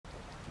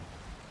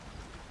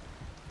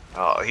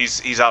Oh,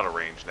 he's out of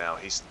range now.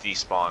 He's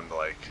despawned,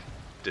 like,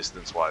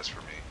 distance-wise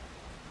for me.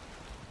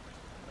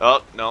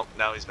 Oh, no,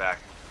 now he's back.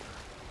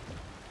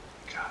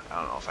 God,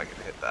 I don't know if I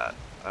can hit that.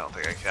 I don't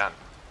think I can.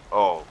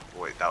 Oh,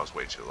 wait, that was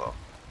way too low.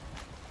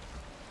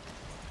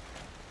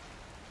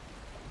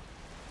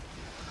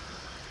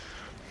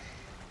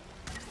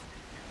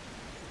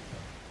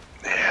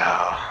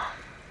 Yeah.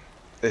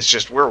 It's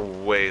just, we're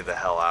way the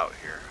hell out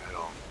here. I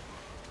don't...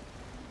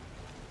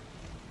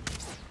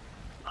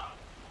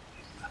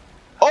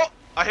 Oh!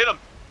 I hit him!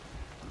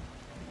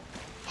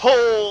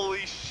 Holy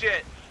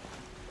shit!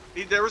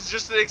 There was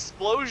just an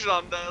explosion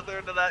on the other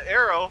end of that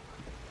arrow.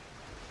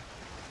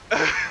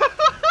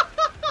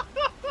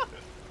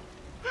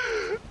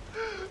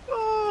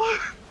 Oh.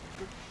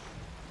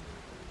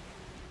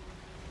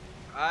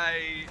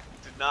 I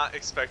did not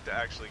expect to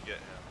actually get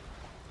him.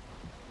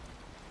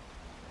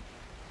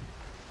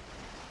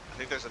 I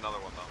think there's another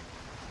one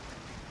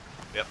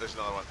though. Yep, there's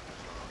another one.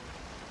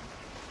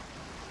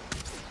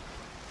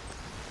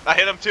 I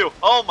hit him too.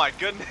 Oh my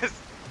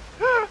goodness.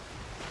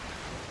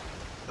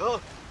 Oh.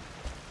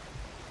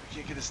 I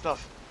can't get his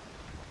stuff.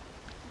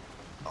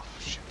 Oh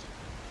shit.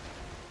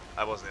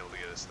 I wasn't able to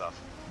get his stuff.